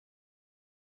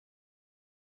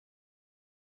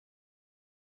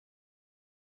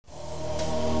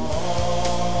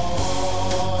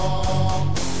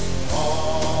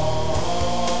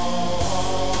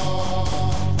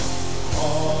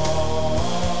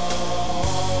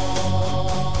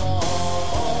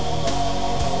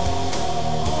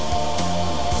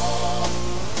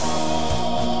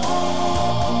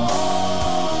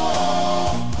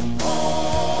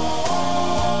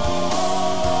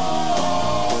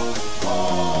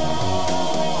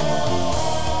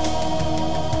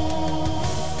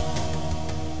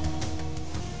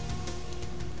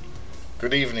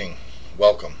Good evening.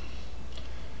 Welcome.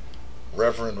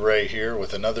 Reverend Ray here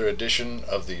with another edition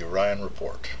of the Urian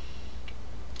Report.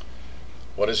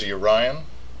 What is a Urian?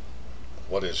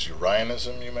 What is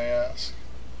Urianism, you may ask?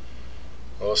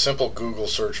 Well, a simple Google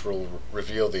search will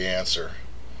reveal the answer.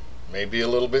 Maybe a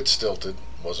little bit stilted,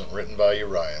 wasn't written by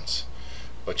Urians,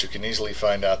 but you can easily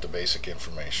find out the basic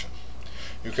information.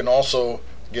 You can also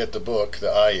get the book, the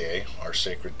IA, our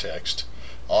sacred text,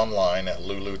 online at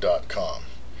lulu.com.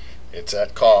 It's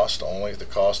at cost, only the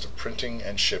cost of printing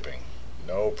and shipping.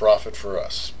 No profit for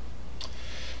us.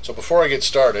 So before I get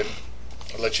started,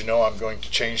 I'll let you know I'm going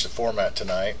to change the format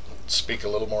tonight, speak a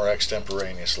little more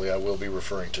extemporaneously. I will be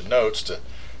referring to notes to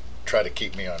try to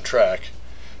keep me on track,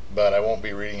 but I won't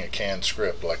be reading a canned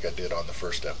script like I did on the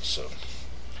first episode.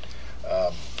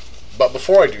 But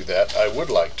before I do that, I would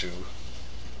like to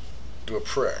do a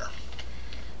prayer.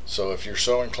 So if you're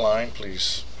so inclined,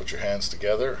 please put your hands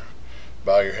together,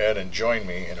 bow your head, and join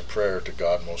me in a prayer to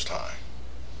God Most High.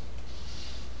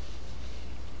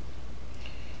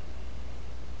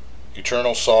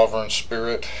 Eternal Sovereign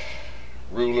Spirit,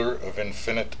 ruler of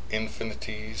infinite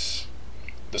infinities,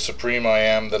 the supreme I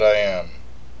am that I am,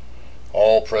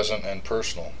 all present and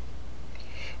personal,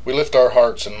 we lift our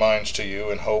hearts and minds to you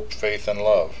in hope, faith, and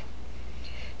love,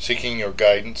 seeking your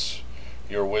guidance,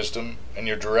 your wisdom, and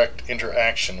your direct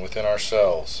interaction within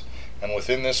ourselves and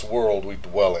within this world we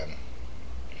dwell in.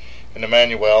 In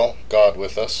Emmanuel, God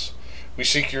with us, we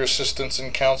seek your assistance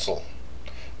and counsel,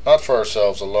 not for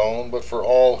ourselves alone, but for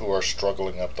all who are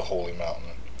struggling up the holy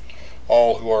mountain,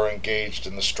 all who are engaged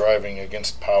in the striving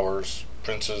against powers,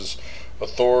 princes,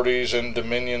 authorities, and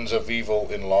dominions of evil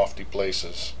in lofty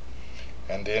places,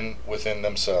 and within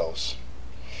themselves.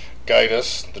 Guide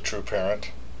us, the true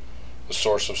parent, the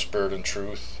source of spirit and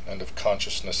truth, and of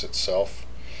consciousness itself,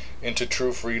 into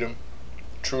true freedom,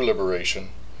 true liberation,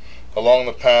 along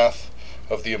the path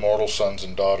of the immortal sons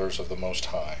and daughters of the Most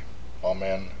High.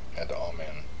 Amen and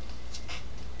amen.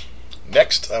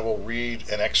 Next, I will read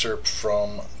an excerpt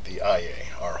from the IA,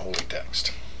 our holy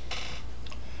text.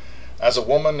 As a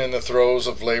woman in the throes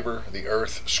of labor, the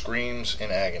earth screams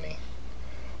in agony.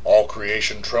 All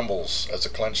creation trembles as a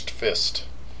clenched fist,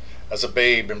 as a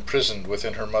babe imprisoned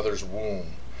within her mother's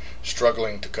womb,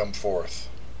 struggling to come forth.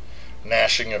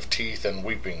 Gnashing of teeth and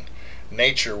weeping,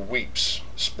 nature weeps,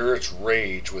 spirits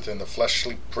rage within the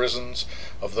fleshly prisons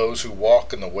of those who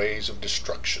walk in the ways of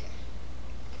destruction.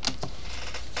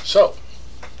 So,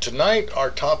 tonight our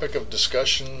topic of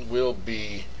discussion will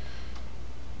be,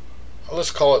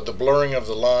 let's call it the blurring of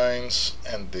the lines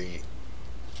and the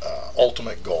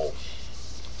ultimate goal.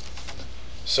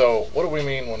 So, what do we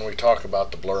mean when we talk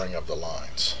about the blurring of the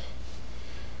lines?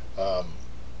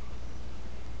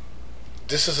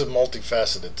 This is a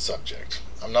multifaceted subject.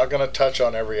 I'm not going to touch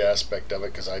on every aspect of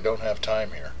it because I don't have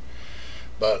time here.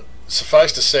 But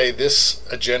suffice to say, this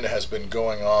agenda has been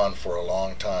going on for a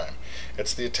long time.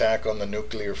 It's the attack on the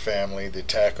nuclear family, the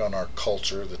attack on our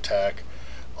culture, the attack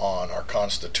on our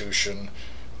constitution,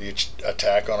 the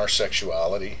attack on our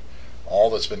sexuality, all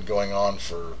that's been going on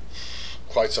for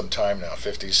quite some time now,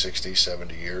 50, 60,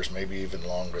 70 years, maybe even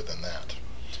longer than that.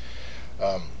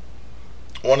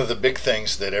 One of the big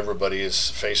things that everybody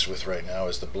is faced with right now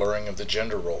is the blurring of the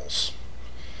gender roles.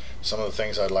 Some of the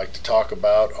things I'd like to talk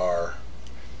about are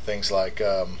things like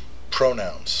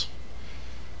pronouns.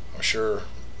 I'm sure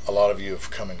a lot of you have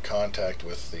come in contact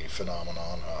with the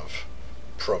phenomenon of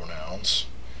pronouns.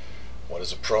 What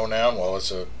is a pronoun? Well,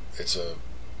 it's a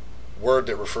word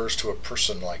that refers to a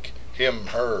person like him,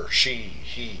 her, she,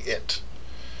 he, it.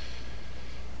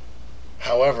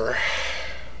 However,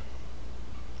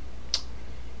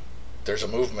 there's a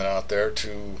movement out there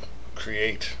to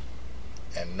create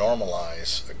and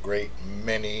normalize a great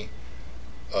many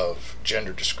of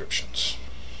gender descriptions.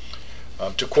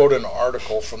 To quote an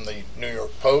article from the New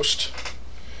York Post,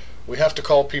 we have to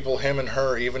call people him and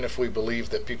her even if we believe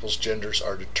that people's genders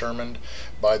are determined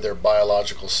by their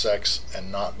biological sex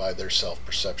and not by their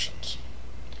self-perceptions.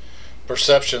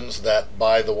 Perceptions that,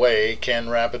 by the way, can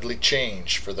rapidly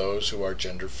change for those who are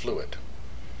gender fluid.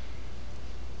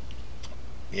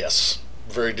 Yes,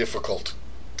 very difficult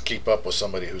to keep up with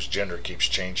somebody whose gender keeps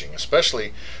changing,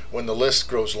 especially when the list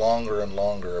grows longer and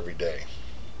longer every day.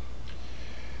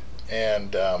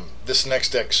 And this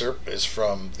next excerpt is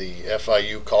from the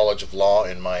FIU College of Law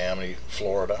in Miami,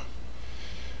 Florida.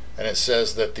 And it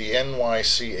says that the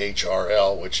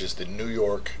NYCHRL, which is the New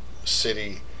York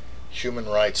City Human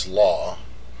Rights Law,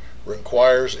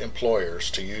 requires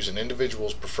employers to use an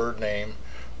individual's preferred name,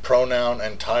 pronoun,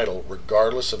 and title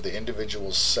regardless of the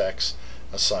individual's sex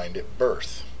assigned at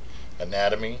birth,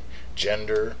 anatomy,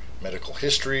 gender, medical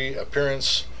history,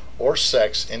 appearance, or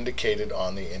sex indicated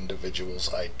on the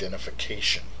individual's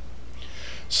identification.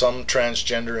 Some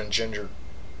transgender and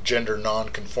gender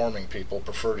non-conforming people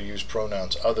prefer to use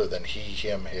pronouns other than he,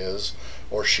 him, his,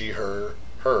 or she, her,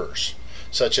 hers,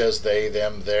 such as they,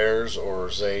 them, theirs, or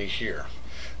they, here.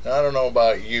 Now, I don't know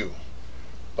about you,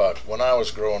 but when I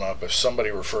was growing up, if somebody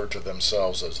referred to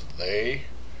themselves as they,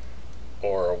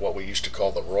 or what we used to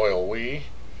call the royal we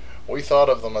thought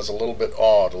of them as a little bit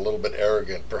odd, a little bit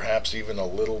arrogant, perhaps even a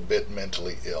little bit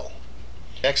mentally ill.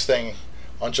 Next thing,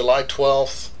 on July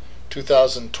 12th,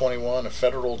 2021, a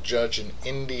federal judge in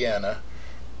Indiana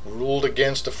ruled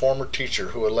against a former teacher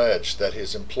who alleged that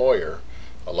his employer,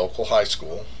 a local high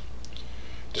school,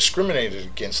 discriminated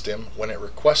against him when it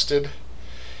requested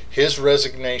his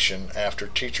resignation after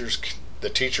the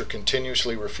teacher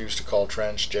continuously refused to call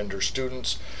transgender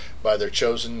students by their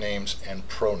chosen names and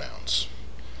pronouns.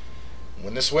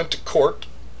 When this went to court,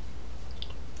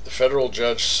 the federal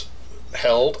judge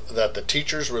held that the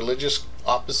teacher's religious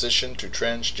opposition to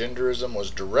transgenderism was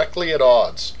directly at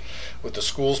odds with the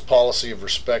school's policy of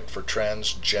respect for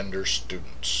transgender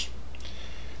students.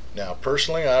 Now,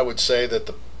 personally, I would say that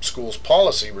the school's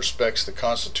policy respects the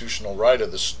constitutional right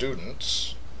of the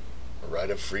students, the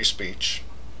right of free speech,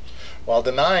 while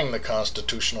denying the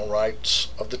constitutional rights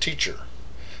of the teacher,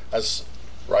 as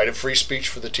right of free speech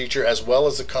for the teacher, as well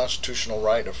as the constitutional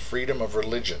right of freedom of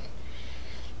religion.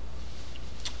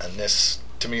 And this,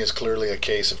 to me, is clearly a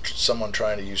case of someone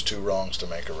trying to use two wrongs to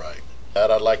make a right.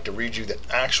 I'd like to read you the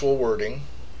actual wording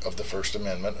of the First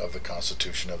Amendment of the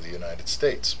Constitution of the United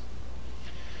States.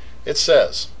 It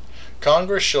says,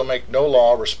 Congress shall make no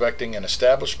law respecting an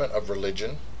establishment of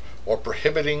religion, or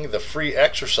prohibiting the free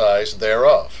exercise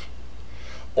thereof,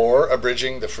 or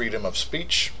abridging the freedom of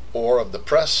speech, or of the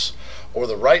press, or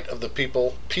the right of the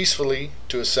people peacefully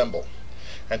to assemble,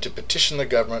 and to petition the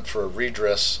government for a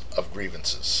redress of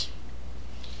grievances.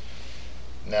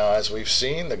 Now, as we've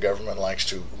seen, the government likes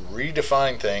to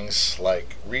redefine things,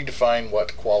 like redefine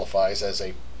what qualifies as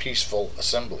a peaceful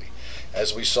assembly,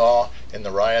 as we saw in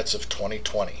the riots of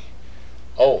 2020.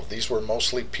 Oh, these were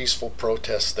mostly peaceful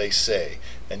protests, they say,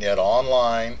 and yet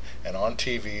online and on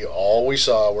TV, all we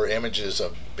saw were images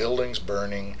of buildings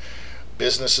burning,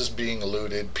 businesses being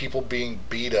looted, people being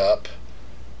beat up,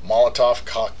 Molotov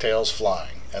cocktails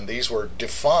flying. And these were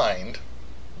defined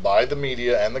by the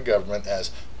media and the government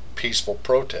as peaceful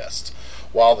protests,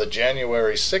 while the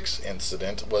January 6th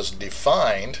incident was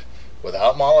defined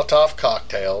without Molotov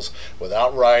cocktails,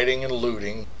 without rioting and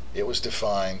looting. It was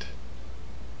defined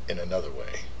in another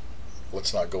way.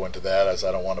 Let's not go into that, as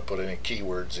I don't want to put any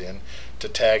keywords in to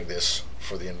tag this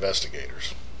for the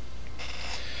investigators.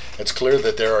 It's clear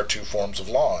that there are two forms of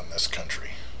law in this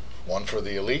country. One for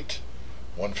the elite,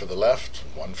 one for the left,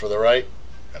 one for the right,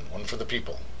 and one for the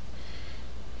people.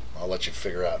 I'll let you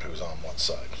figure out who's on what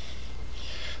side.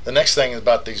 The next thing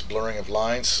about these blurring of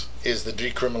lines is the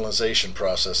decriminalization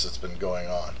process that's been going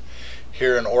on.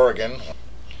 Here in Oregon,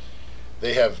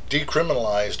 they have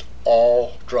decriminalized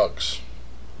all drugs.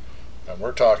 And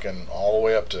we're talking all the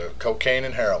way up to cocaine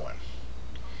and heroin.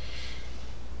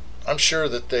 I'm sure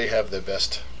that they have the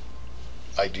best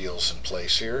ideals in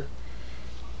place here.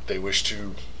 They wish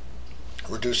to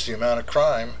reduce the amount of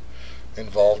crime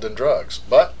involved in drugs.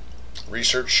 But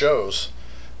research shows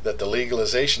that the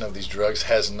legalization of these drugs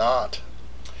has not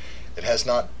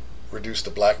reduced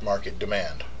the black market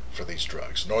demand for these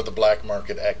drugs, nor the black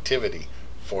market activity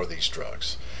for these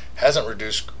drugs. Hasn't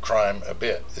reduced crime a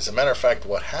bit. As a matter of fact,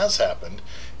 what has happened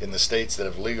in the states that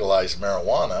have legalized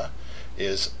marijuana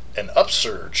is an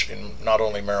upsurge in not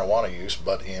only marijuana use,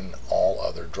 but in all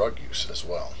other drug use as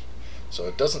well. So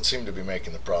it doesn't seem to be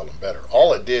making the problem better.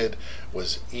 All it did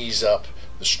was ease up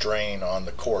the strain on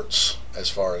the courts as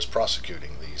far as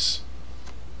prosecuting these,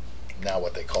 now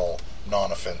what they call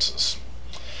non-offenses.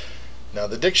 Now,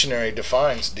 the dictionary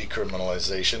defines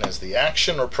decriminalization as the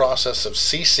action or process of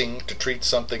ceasing to treat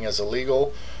something as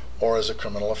illegal or as a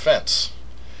criminal offense.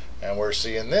 And we're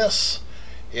seeing this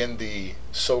in the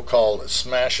so-called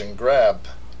smash and grab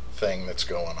thing that's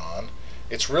going on.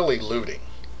 It's really looting,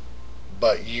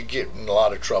 but you get in a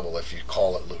lot of trouble if you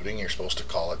call it looting. You're supposed to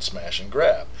call it smash and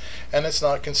grab, and it's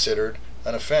not considered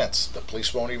an offense. The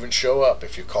police won't even show up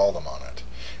if you call them on it.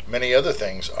 Many other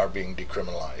things are being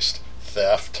decriminalized: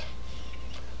 theft,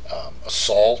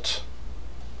 assault.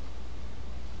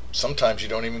 Sometimes you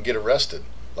don't even get arrested,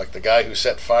 like the guy who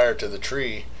set fire to the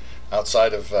tree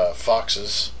outside of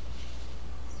Fox's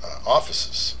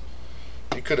offices.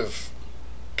 He could have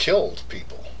killed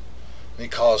people. He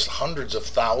caused hundreds of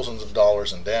thousands of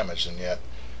dollars in damage, and yet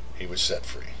he was set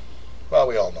free. Well,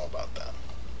 we all know about that.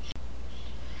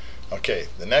 Okay,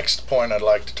 the next point I'd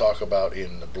like to talk about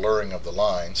in the blurring of the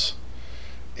lines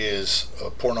is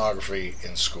pornography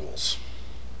in schools.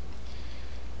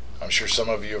 I'm sure some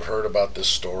of you have heard about this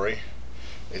story.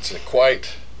 It's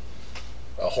quite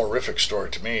a horrific story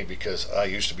to me because I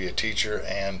used to be a teacher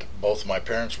and both my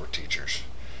parents were teachers.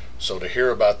 So to hear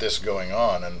about this going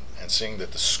on and seeing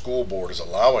that the school board is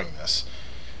allowing this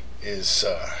is,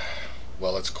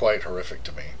 well, it's quite horrific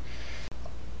to me.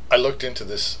 I looked into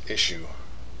this issue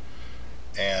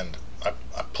and I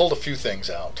pulled a few things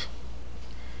out.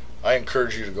 I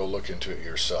encourage you to go look into it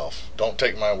yourself. Don't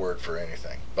take my word for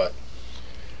anything. But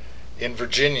in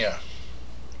Virginia,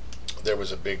 there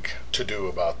was a big to-do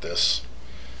about this.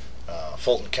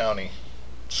 Fulton County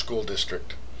School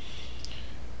District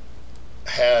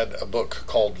had a book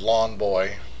called Lawn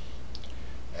Boy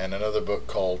and another book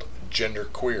called Gender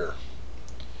Queer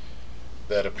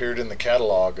that appeared in the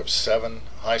catalog of 7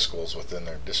 high schools within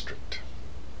their district.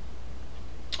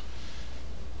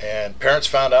 And parents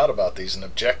found out about these and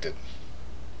objected,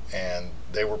 and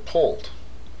they were pulled.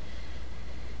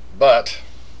 But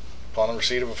upon the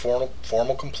receipt of a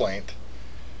formal complaint,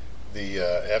 the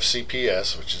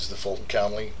FCPS, which is the Fulton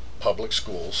County Public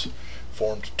Schools,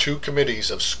 formed 2 committees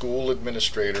of school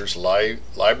administrators,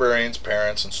 librarians,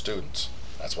 parents, and students.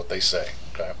 That's what they say.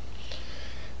 Okay,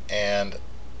 and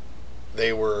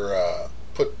they were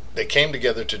they came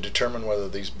together to determine whether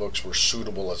these books were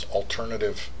suitable as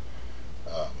alternative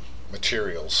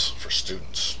materials for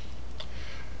students.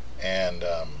 And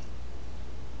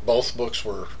both books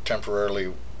were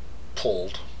temporarily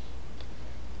pulled,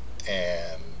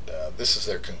 and this is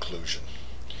their conclusion.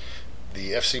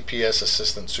 The FCPS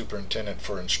Assistant Superintendent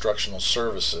for Instructional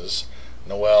Services,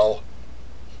 Noel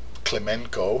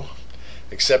Klemenko,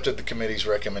 accepted the committee's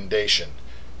recommendation,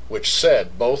 which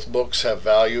said both books have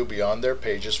value beyond their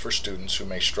pages for students who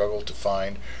may struggle to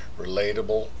find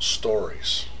relatable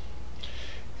stories.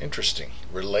 Interesting,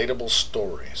 relatable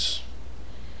stories.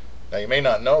 Now you may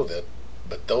not know that,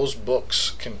 but those books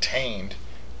contained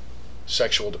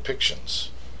sexual depictions.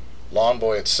 Lawn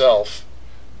Boy itself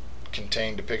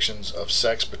contained depictions of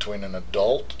sex between an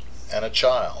adult and a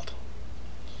child.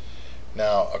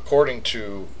 Now, according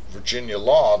to Virginia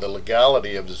law, the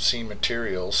legality of obscene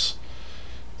materials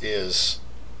is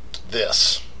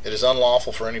this: it is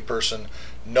unlawful for any person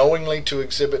knowingly to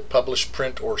exhibit, publish,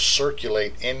 print, or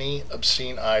circulate any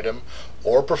obscene item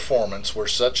or performance where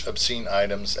such obscene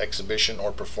items, exhibition,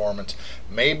 or performance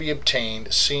may be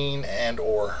obtained, seen, and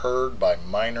or heard by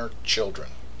minor children.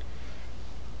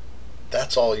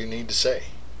 That's all you need to say.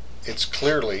 It's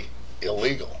clearly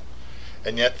illegal.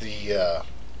 And yet the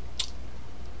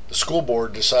school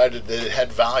board decided that it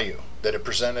had value, that it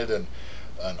presented an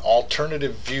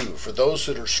alternative view for those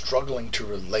that are struggling to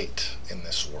relate in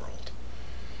this world.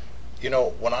 You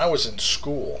know, when I was in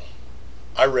school,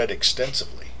 I read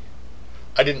extensively.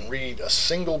 I didn't read a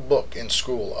single book in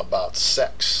school about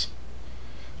sex,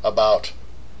 about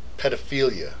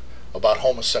pedophilia, about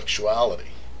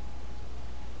homosexuality.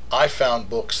 I found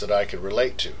books that I could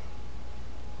relate to,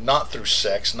 not through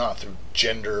sex, not through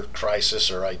gender crisis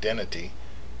or identity,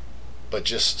 but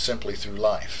just simply through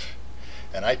life.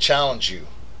 And I challenge you,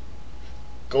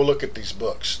 go look at these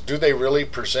books. Do they really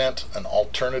present an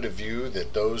alternative view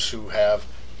that those who have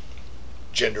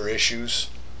gender issues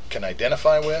can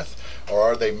identify with? Or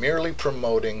are they merely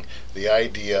promoting the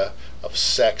idea of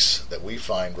sex that we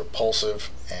find repulsive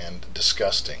and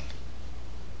disgusting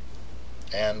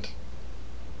and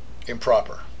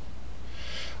improper?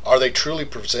 Are they truly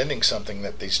presenting something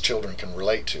that these children can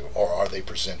relate to, or are they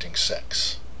presenting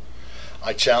sex?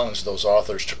 I challenge those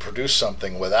authors to produce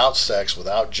something without sex,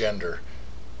 without gender,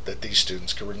 that these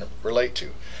students can relate to.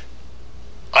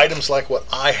 Items like what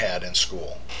I had in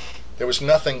school. There was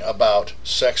nothing about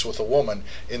sex with a woman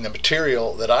in the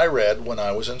material that I read when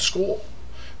I was in school.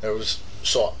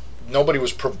 Nobody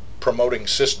was promoting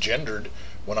cisgendered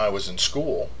when I was in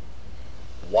school.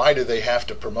 Why do they have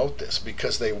to promote this?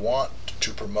 Because they want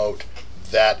to promote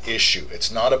that issue.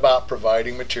 It's not about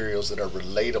providing materials that are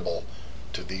relatable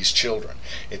to these children.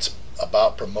 It's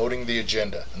about promoting the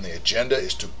agenda, and the agenda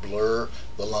is to blur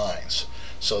the lines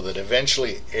so that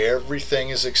eventually everything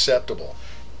is acceptable.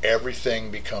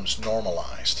 Everything becomes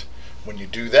normalized. When you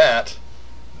do that,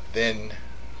 then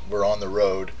we're on the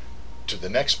road to the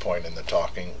next point in the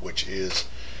talking, which is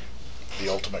the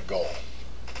ultimate goal.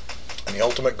 And the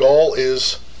ultimate goal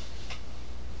is,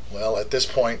 well, at this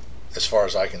point, as far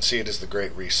as I can see it, is the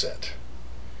Great Reset.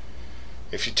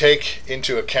 If you take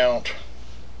into account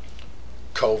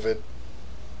COVID,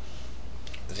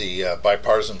 the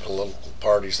bipartisan political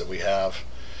parties that we have,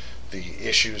 the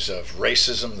issues of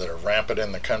racism that are rampant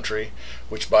in the country,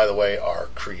 which, by the way, are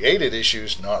created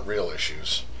issues, not real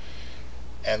issues,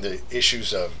 and the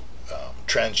issues of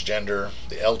transgender,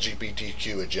 the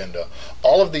LGBTQ agenda.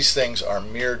 All of these things are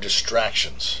mere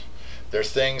distractions. They're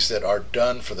things that are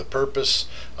done for the purpose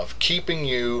of keeping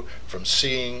you from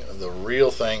seeing the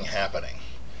real thing happening.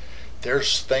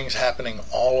 There's things happening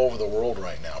all over the world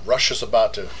right now. Russia's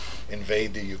about to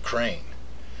invade the Ukraine.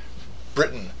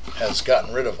 Britain has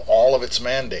gotten rid of all of its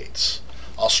mandates.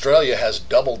 Australia has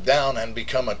doubled down and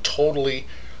become a totally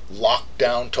locked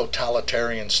down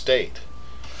totalitarian state.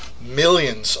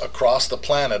 Millions across the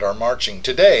planet are marching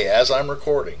today, as I'm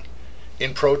recording,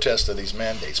 in protest of these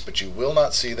mandates, but you will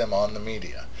not see them on the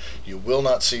media. You will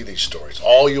not see these stories.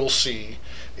 All you'll see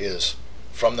is,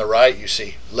 from the right, you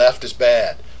see left is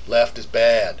bad, left is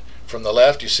bad. From the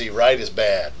left, you see right is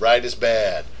bad, right is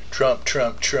bad. Trump,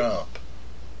 Trump, Trump.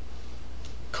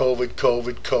 COVID,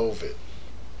 COVID, COVID.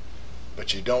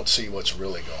 But you don't see what's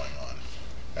really going on.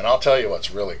 And I'll tell you what's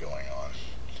really going on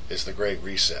is the Great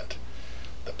Reset.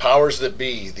 The powers that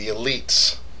be, the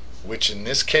elites, which in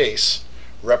this case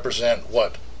represent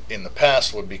what in the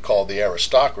past would be called the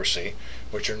aristocracy,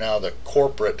 which are now the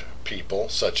corporate people,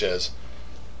 such as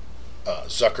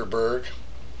Zuckerberg,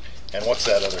 and what's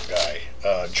that other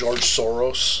guy? George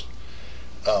Soros,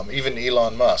 even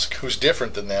Elon Musk, who's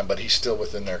different than them, but he's still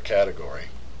within their category.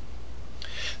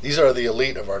 These are the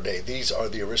elite of our day. These are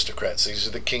the aristocrats. These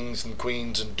are the kings and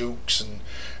queens and dukes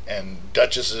and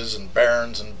duchesses and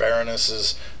barons and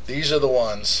baronesses. These are the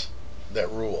ones that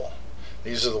rule.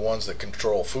 These are the ones that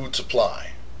control food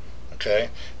supply. Okay?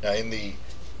 Now in the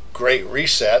Great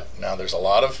Reset, now there's a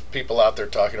lot of people out there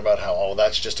talking about how, oh,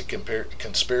 that's just a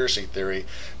conspiracy theory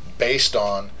based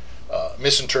on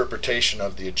misinterpretation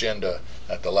of the agenda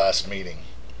at the last meeting.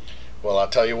 Well, I'll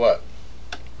tell you what.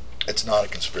 It's not a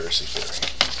conspiracy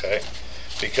theory, okay?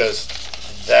 Because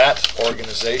that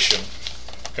organization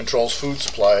controls food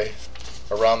supply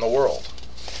around the world.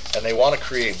 And they want to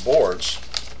create boards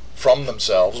from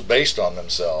themselves, based on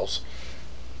themselves,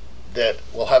 that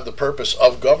will have the purpose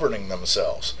of governing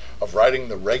themselves, of writing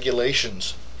the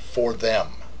regulations for them.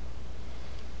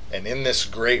 And in this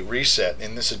Great Reset,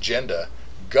 in this agenda,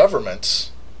 governments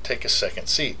take a second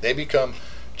seat. They become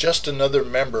just another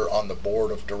member on the board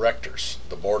of directors.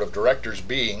 The board of directors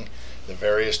being the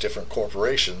various different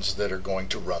corporations that are going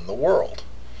to run the world.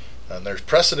 And there's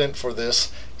precedent for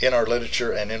this in our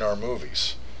literature and in our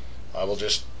movies. I'll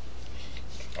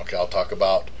talk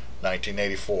about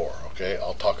 1984, okay?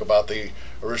 I'll talk about the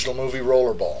original movie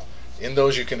Rollerball. In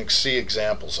those you can see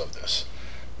examples of this.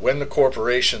 When the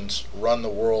corporations run the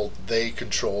world, they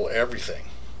control everything.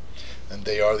 And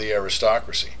they are the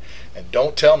aristocracy. And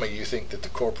don't tell me you think that the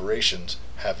corporations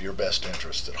have your best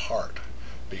interest at heart,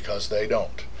 because they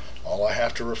don't. All I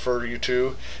have to refer you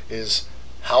to is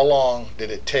how long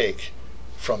did it take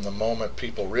from the moment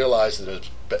people realized that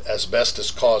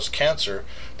asbestos caused cancer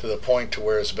to the point to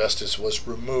where asbestos was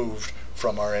removed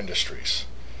from our industries.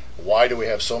 Why do we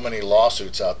have so many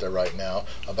lawsuits out there right now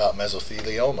about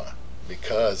mesothelioma?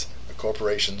 Because the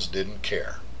corporations didn't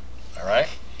care. All right?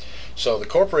 So the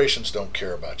corporations don't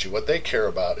care about you. What they care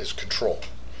about is control.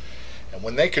 And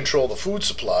when they control the food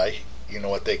supply, you know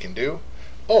what they can do?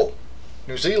 Oh,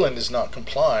 New Zealand is not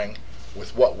complying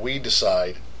with what we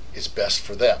decide is best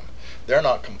for them. They're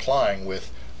not complying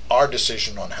with our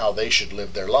decision on how they should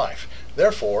live their life.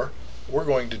 Therefore, we're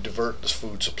going to divert the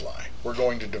food supply. We're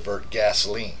going to divert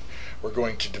gasoline. We're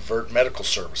going to divert medical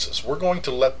services. We're going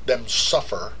to let them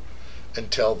suffer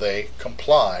until they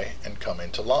comply and come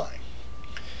into line.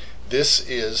 This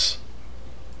is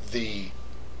the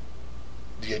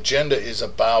agenda is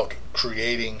about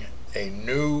creating a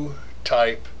new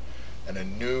type and a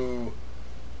new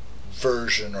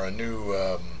version or a new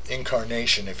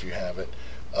incarnation, if you have it,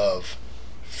 of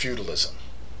feudalism.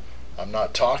 I'm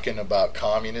not talking about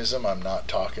communism. I'm not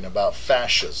talking about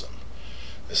fascism.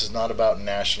 This is not about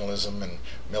nationalism and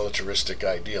militaristic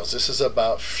ideals. This is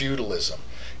about feudalism.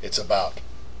 It's about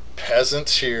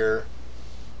peasants here,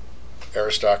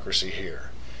 aristocracy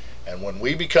here. And when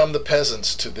we become the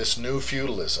peasants to this new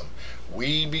feudalism,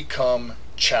 we become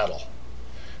chattel.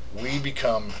 We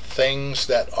become things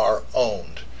that are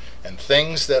owned. And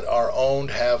things that are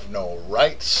owned have no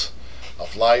rights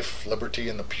of life, liberty,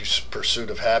 and the pursuit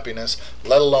of happiness,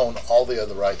 let alone all the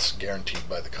other rights guaranteed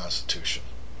by the Constitution.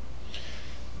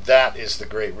 That is the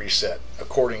Great Reset,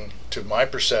 according to my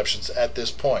perceptions at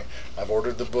this point. I've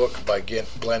ordered the book by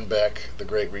Glenn Beck, The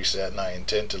Great Reset, and I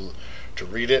intend to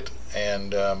read it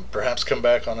and perhaps come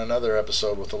back on another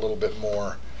episode with a little bit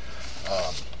more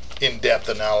in-depth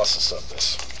analysis of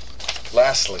this.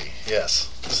 Lastly, yes,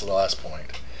 this is the last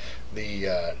point.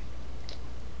 the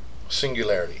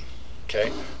singularity. Okay,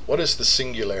 what is the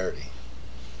singularity?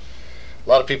 A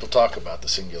lot of people talk about the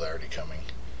singularity coming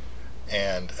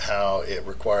and how it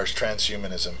requires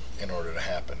transhumanism in order to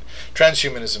happen.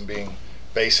 Transhumanism being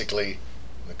basically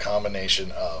the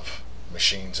combination of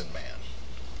machines and man.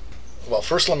 Well,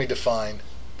 first let me define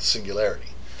the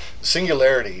singularity. The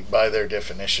singularity, by their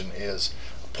definition, is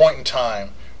a point in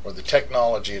time where the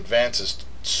technology advances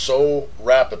so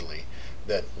rapidly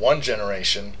that one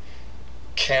generation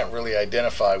can't really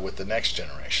identify with the next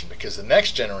generation, because the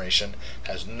next generation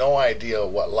has no idea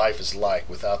what life is like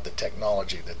without the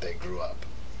technology that they grew up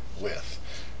with.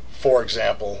 For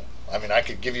example, I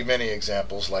could give you many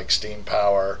examples like steam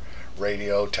power,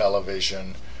 radio,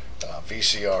 television,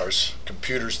 VCRs,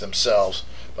 computers themselves,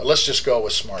 but let's just go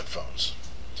with smartphones.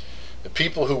 The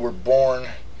people who were born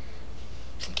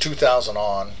from 2000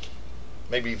 on,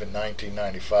 maybe even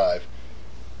 1995,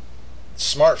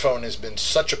 smartphone has been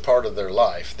such a part of their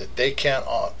life that they can't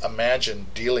imagine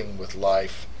dealing with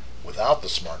life without the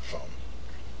smartphone.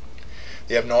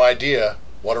 They have no idea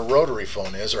what a rotary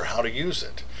phone is or how to use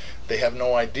it. They have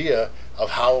no idea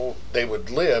of how they would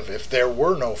live if there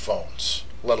were no phones,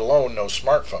 let alone no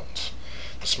smartphones.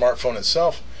 The smartphone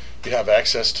itself, you have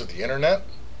access to the internet,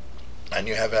 and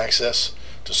you have access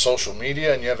to social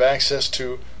media, and you have access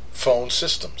to phone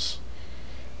systems.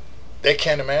 They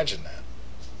can't imagine that.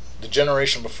 The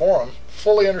generation before them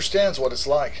fully understands what it's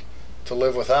like to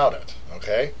live without it,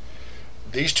 okay?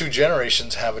 These two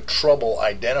generations have a trouble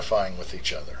identifying with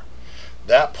each other.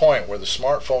 That point where the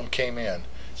smartphone came in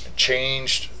and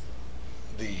changed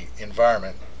the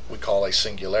environment, we call a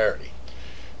singularity.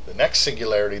 The next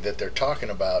singularity that they're talking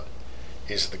about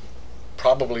is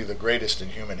probably the greatest in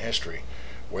human history,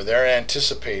 where they're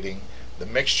anticipating the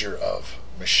mixture of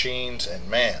machines and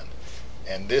man.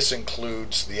 And this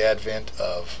includes the advent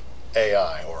of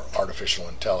AI, or artificial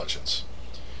intelligence.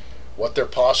 What they're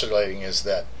postulating is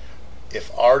that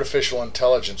if artificial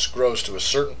intelligence grows to a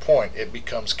certain point, it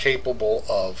becomes capable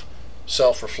of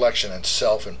self-reflection and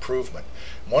self-improvement.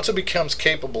 Once it becomes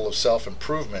capable of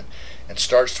self-improvement and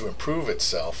starts to improve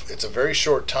itself, it's a very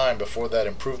short time before that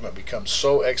improvement becomes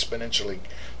so exponentially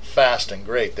fast and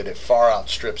great that it far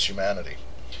outstrips humanity.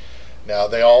 Now,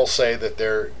 they all say that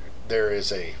there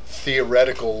is a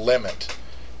theoretical limit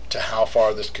to how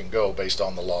far this can go based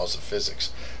on the laws of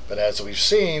physics. But as we've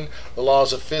seen, the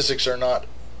laws of physics are not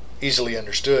easily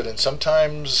understood and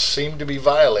sometimes seem to be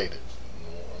violated.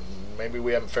 Maybe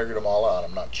we haven't figured them all out,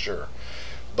 I'm not sure.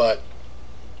 But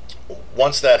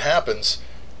once that happens,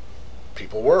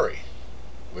 people worry.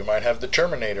 We might have the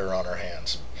Terminator on our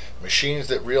hands. Machines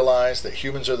that realize that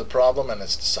humans are the problem and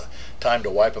it's time to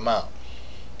wipe them out.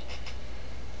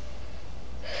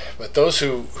 But those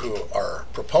who are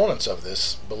proponents of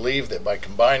this believe that by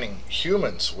combining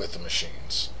humans with the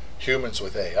machines, humans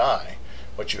with AI,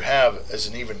 what you have is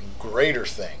an even greater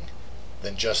thing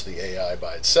than just the AI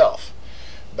by itself.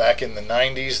 Back in the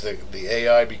 90s, the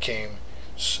AI became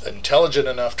intelligent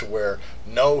enough to where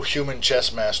no human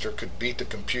chess master could beat the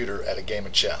computer at a game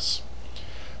of chess.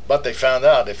 But they found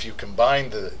out if you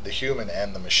combine the human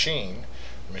and the machine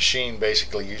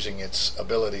basically using its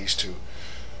abilities to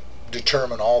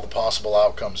determine all the possible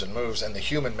outcomes and moves, and the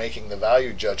human making the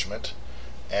value judgment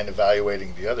and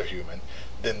evaluating the other human,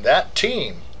 then that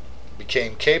team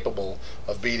became capable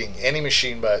of beating any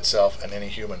machine by itself and any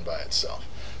human by itself.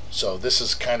 So this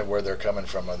is kind of where they're coming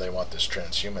from, where they want this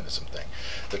transhumanism thing.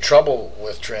 The trouble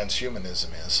with transhumanism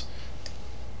is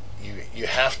you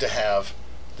have to have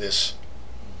this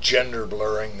gender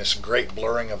blurring, this great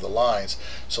blurring of the lines,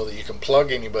 so that you can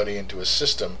plug anybody into a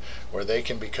system where they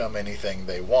can become anything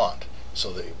they want,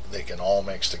 so that they can all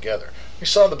mix together. We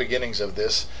saw the beginnings of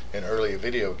this in early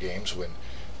video games when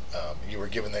you were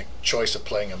given the choice of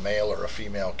playing a male or a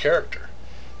female character.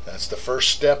 That's the first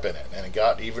step in it, and it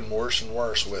got even worse and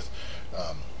worse with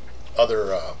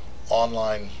other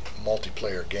online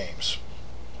multiplayer games.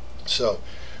 So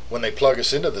when they plug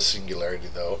us into the singularity,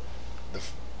 though,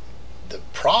 the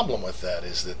problem with that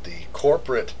is that the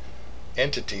corporate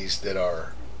entities that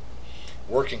are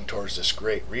working towards this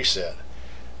great reset,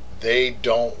 they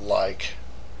don't like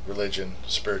religion,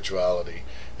 spirituality,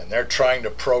 and they're trying to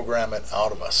program it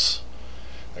out of us.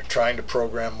 They're trying to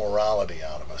program morality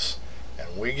out of us.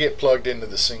 And we get plugged into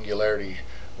the singularity,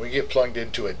 we get plugged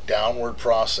into a downward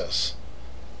process,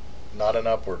 not an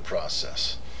upward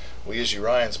process. We as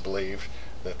Urians believe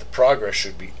that the progress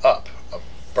should be up, a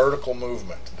vertical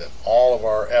movement, that all of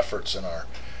our efforts and our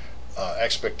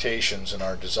expectations and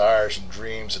our desires and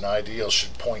dreams and ideals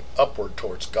should point upward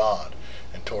towards God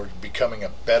and toward becoming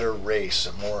a better race,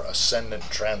 a more ascendant,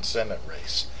 transcendent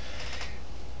race,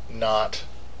 not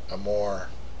a more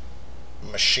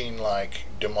machine-like,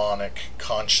 demonic,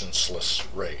 conscienceless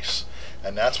race.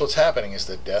 And that's what's happening, is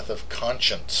the death of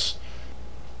conscience.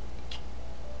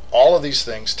 All of these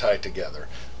things tie together.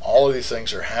 All of these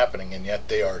things are happening, and yet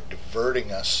they are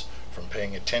diverting us from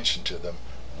paying attention to them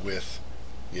with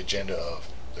the agenda of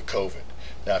the COVID.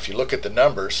 Now, if you look at the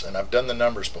numbers, and I've done the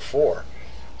numbers before,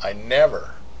 I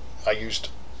used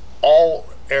all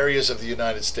areas of the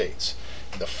United States.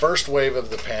 In the first wave of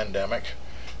the pandemic,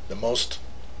 the most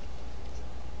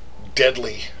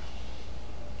deadly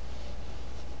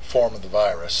form of the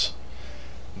virus,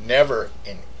 never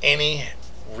in any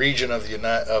region of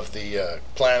the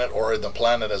planet, or in the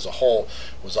planet as a whole,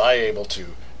 was I able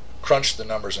to crunch the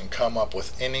numbers and come up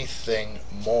with anything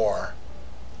more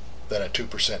than a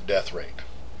 2% death rate.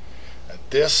 And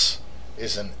this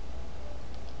is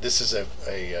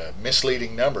a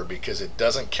misleading number, because it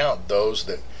doesn't count those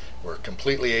that were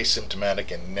completely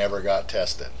asymptomatic and never got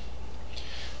tested.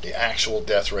 The actual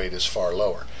death rate is far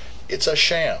lower. It's a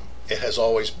sham. It has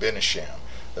always been a sham.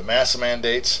 The mask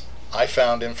mandates, I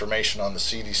found information on the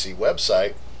CDC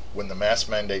website when the mask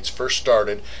mandates first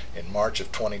started in March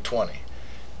of 2020.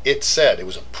 It said, it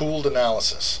was a pooled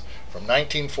analysis from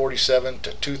 1947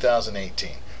 to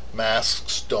 2018.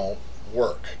 Masks don't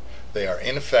work. They are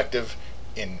ineffective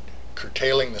in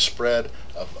curtailing the spread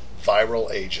of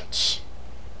viral agents.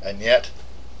 And yet,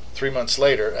 3 months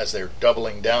later, as they're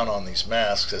doubling down on these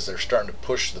masks, as they're starting to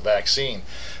push the vaccine,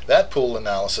 that pool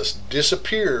analysis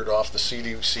disappeared off the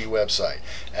CDC website,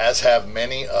 as have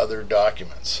many other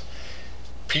documents.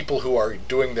 People who are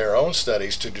doing their own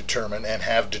studies to determine, and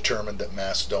have determined, that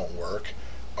masks don't work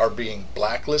are being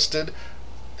blacklisted,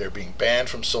 they're being banned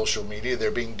from social media, they're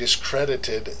being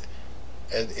discredited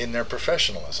in their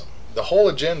professionalism. The whole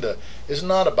agenda is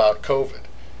not about COVID.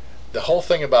 The whole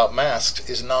thing about masks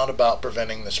is not about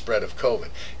preventing the spread of COVID.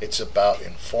 It's about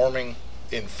enforcing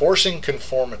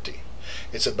conformity.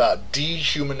 It's about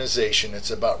dehumanization.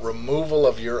 It's about removal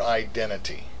of your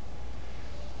identity.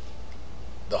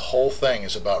 The whole thing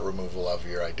is about removal of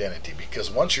your identity,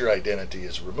 because once your identity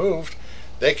is removed,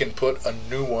 they can put a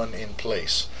new one in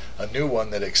place. A new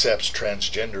one that accepts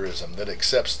transgenderism, that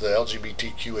accepts the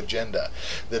LGBTQ agenda,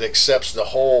 that accepts the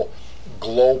whole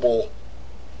global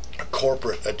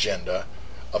corporate agenda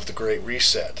of the Great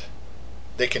Reset.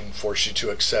 They can force you to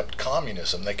accept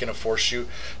communism. They can force you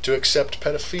to accept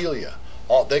pedophilia.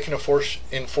 They can force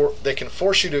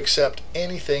you to accept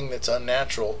anything that's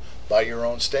unnatural by your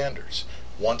own standards,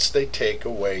 once they take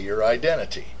away your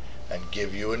identity and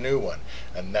give you a new one.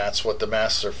 And that's what the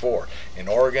masks are for. In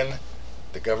Oregon,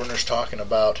 the governor's talking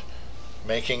about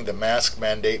making the mask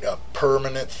mandate a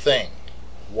permanent thing.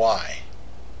 Why?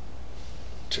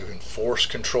 To enforce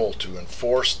control, to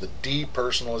enforce the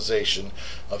depersonalization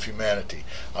of humanity.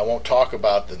 I won't talk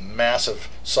about the massive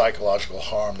psychological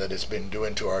harm that it's been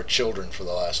doing to our children for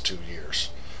the last 2 years.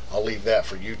 I'll leave that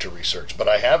for you to research. But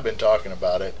I have been talking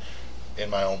about it in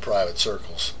my own private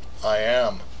circles. I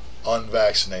am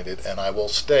unvaccinated, and I will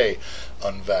stay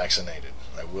unvaccinated.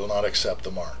 I will not accept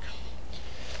the mark.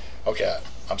 Okay,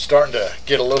 I'm starting to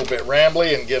get a little bit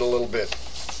rambly and get a little bit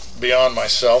beyond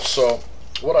myself, so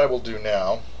what I will do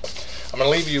now, I'm going to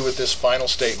leave you with this final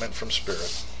statement from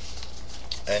Spirit.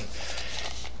 And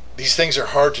these things are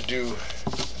hard to do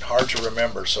and hard to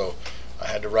remember, so I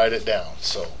had to write it down.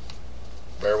 So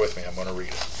bear with me, I'm going to read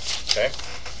it. Okay?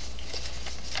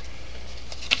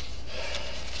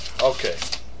 Okay.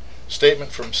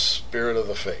 Statement from Spirit of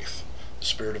the Faith, the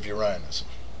Spirit of Urianism.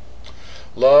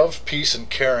 Love, peace, and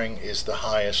caring is the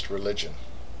highest religion.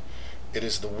 It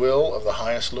is the will of the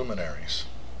highest luminaries.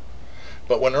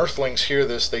 But when earthlings hear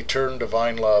this, they turn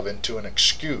divine love into an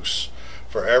excuse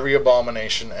for every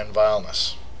abomination and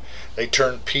vileness. They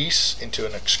turn peace into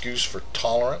an excuse for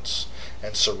tolerance,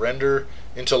 and surrender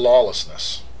into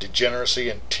lawlessness, degeneracy,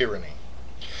 and tyranny.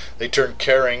 They turn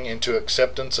caring into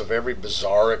acceptance of every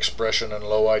bizarre expression and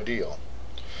low ideal.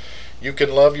 You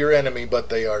can love your enemy, but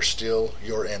they are still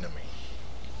your enemy.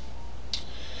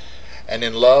 And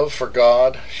in love for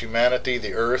God, humanity,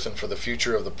 the earth, and for the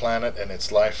future of the planet and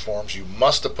its life forms, you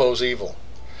must oppose evil,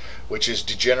 which is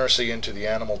degeneracy into the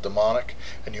animal demonic,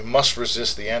 and you must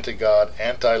resist the anti-God,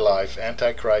 anti-life,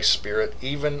 anti-Christ spirit,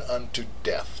 even unto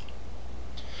death,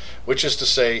 which is to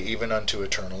say, even unto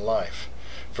eternal life.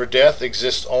 For death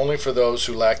exists only for those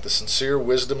who lack the sincere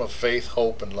wisdom of faith,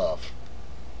 hope, and love.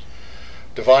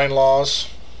 Divine laws,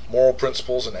 moral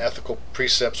principles, and ethical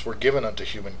precepts were given unto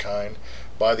humankind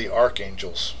by the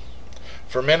archangels.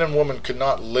 For men and women could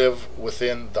not live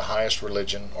within the highest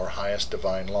religion or highest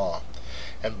divine law.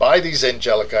 And by these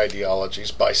angelic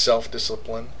ideologies, by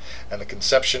self-discipline and the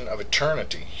conception of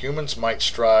eternity, humans might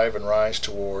strive and rise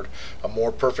toward a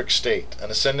more perfect state, an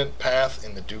ascendant path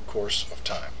in the due course of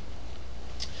time.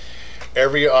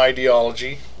 Every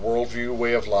ideology, worldview,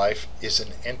 way of life is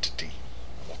an entity.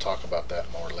 We'll talk about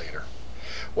that more later.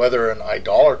 Whether an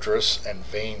idolatrous and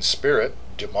vain spirit,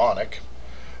 demonic,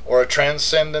 or a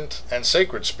transcendent and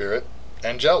sacred spirit,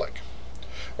 angelic,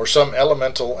 or some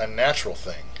elemental and natural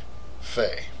thing,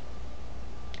 fey.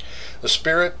 The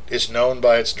spirit is known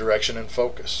by its direction and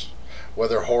focus,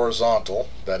 whether horizontal,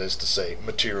 that is to say,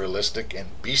 materialistic and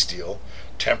bestial,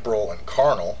 temporal and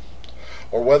carnal,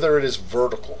 or whether it is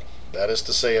vertical, that is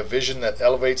to say, a vision that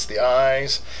elevates the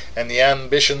eyes and the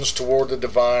ambitions toward the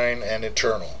divine and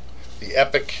eternal, the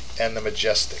epic and the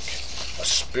majestic, a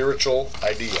spiritual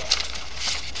ideal.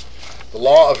 The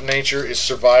law of nature is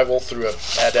survival through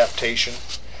adaptation,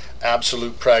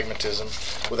 absolute pragmatism,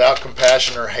 without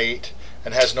compassion or hate,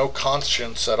 and has no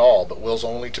conscience at all, but wills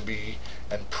only to be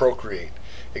and procreate,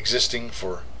 existing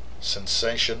for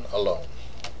sensation alone.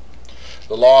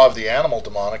 The law of the animal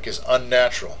demonic is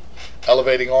unnatural,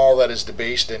 elevating all that is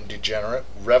debased and degenerate,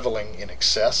 reveling in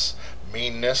excess,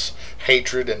 meanness,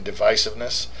 hatred and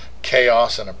divisiveness,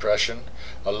 chaos and oppression,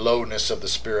 a lowness of the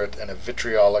spirit, and a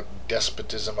vitriolic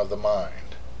despotism of the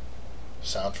mind.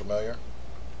 Sound familiar?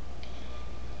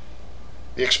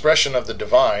 The expression of the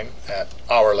divine, at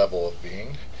our level of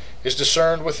being, is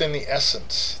discerned within the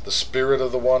essence, the spirit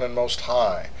of the One and Most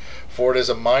High, for it is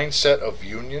a mindset of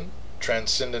union,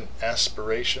 transcendent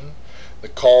aspiration, the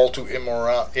call to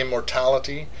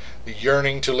immortality, the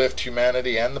yearning to lift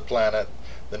humanity and the planet,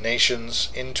 the nations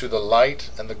into the light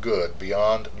and the good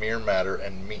beyond mere matter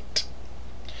and meat.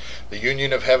 The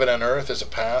union of heaven and earth is a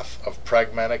path of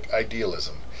pragmatic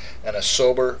idealism and a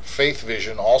sober faith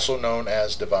vision, also known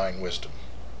as divine wisdom.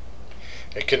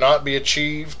 It cannot be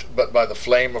achieved but by the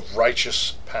flame of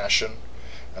righteous passion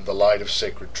and the light of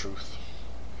sacred truth.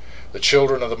 The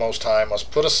children of the Most High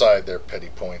must put aside their petty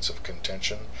points of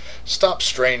contention, stop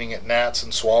straining at gnats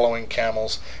and swallowing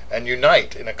camels, and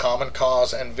unite in a common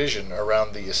cause and vision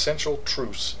around the essential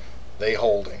truths they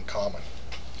hold in common.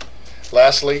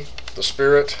 Lastly, the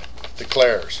Spirit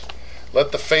declares,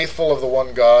 "Let the faithful of the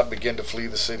one God begin to flee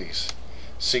the cities,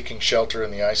 seeking shelter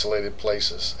in the isolated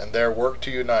places, and there work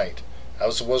to unite,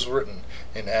 as was written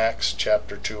in Acts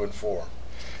chapter 2 and 4.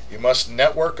 You must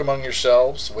network among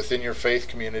yourselves within your faith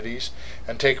communities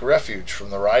and take refuge from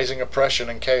the rising oppression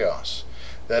and chaos,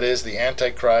 that is, the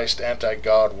Antichrist,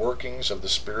 anti-God workings of the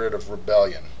spirit of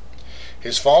rebellion.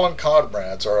 His fallen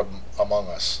comrades are among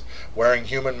us, wearing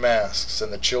human masks,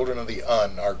 and the children of the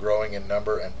Un are growing in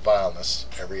number and vileness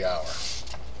every hour."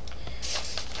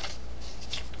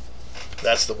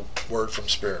 That's the word from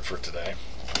Spirit for today.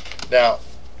 Now,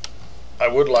 I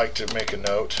would like to make a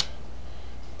note.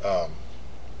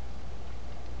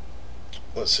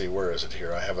 Let's see, where is it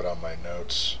here? I have it on my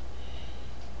notes.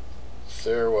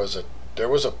 There was a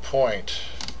point.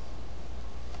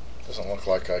 Doesn't look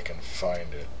like I can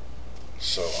find it,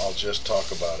 so I'll just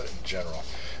talk about it in general.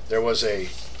 There was a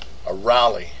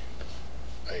rally,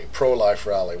 a pro-life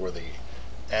rally, where the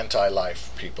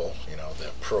anti-life people,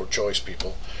 the pro-choice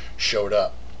people, showed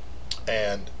up,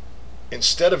 and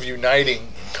instead of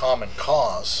uniting in common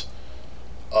cause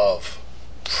of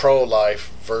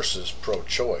pro-life versus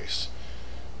pro-choice,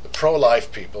 the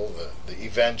pro-life people, the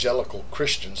evangelical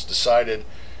Christians, decided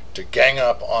to gang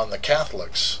up on the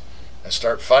Catholics and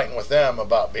start fighting with them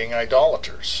about being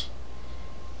idolaters.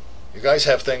 You guys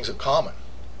have things in common.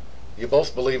 You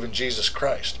both believe in Jesus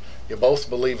Christ. You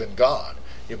both believe in God.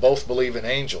 You both believe in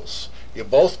angels. You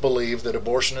both believe that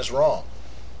abortion is wrong.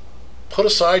 Put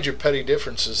aside your petty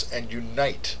differences and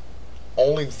unite.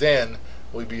 Only then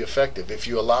will you be effective. If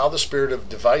you allow the spirit of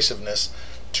divisiveness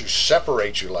to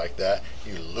separate you like that,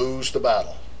 you lose the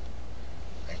battle.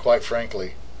 And quite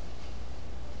frankly,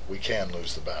 we can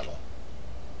lose the battle.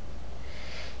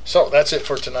 So that's it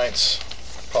for tonight's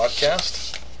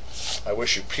podcast. I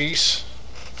wish you peace.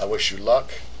 I wish you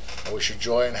luck. I wish you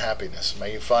joy and happiness.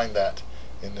 May you find that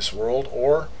in this world,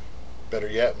 or better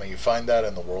yet, may you find that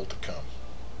in the world to come.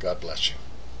 God bless you.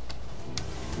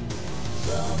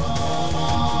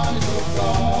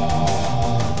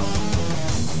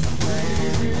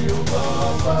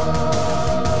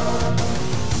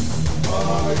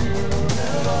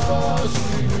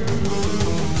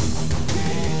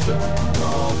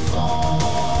 Eternal song,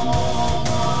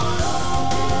 I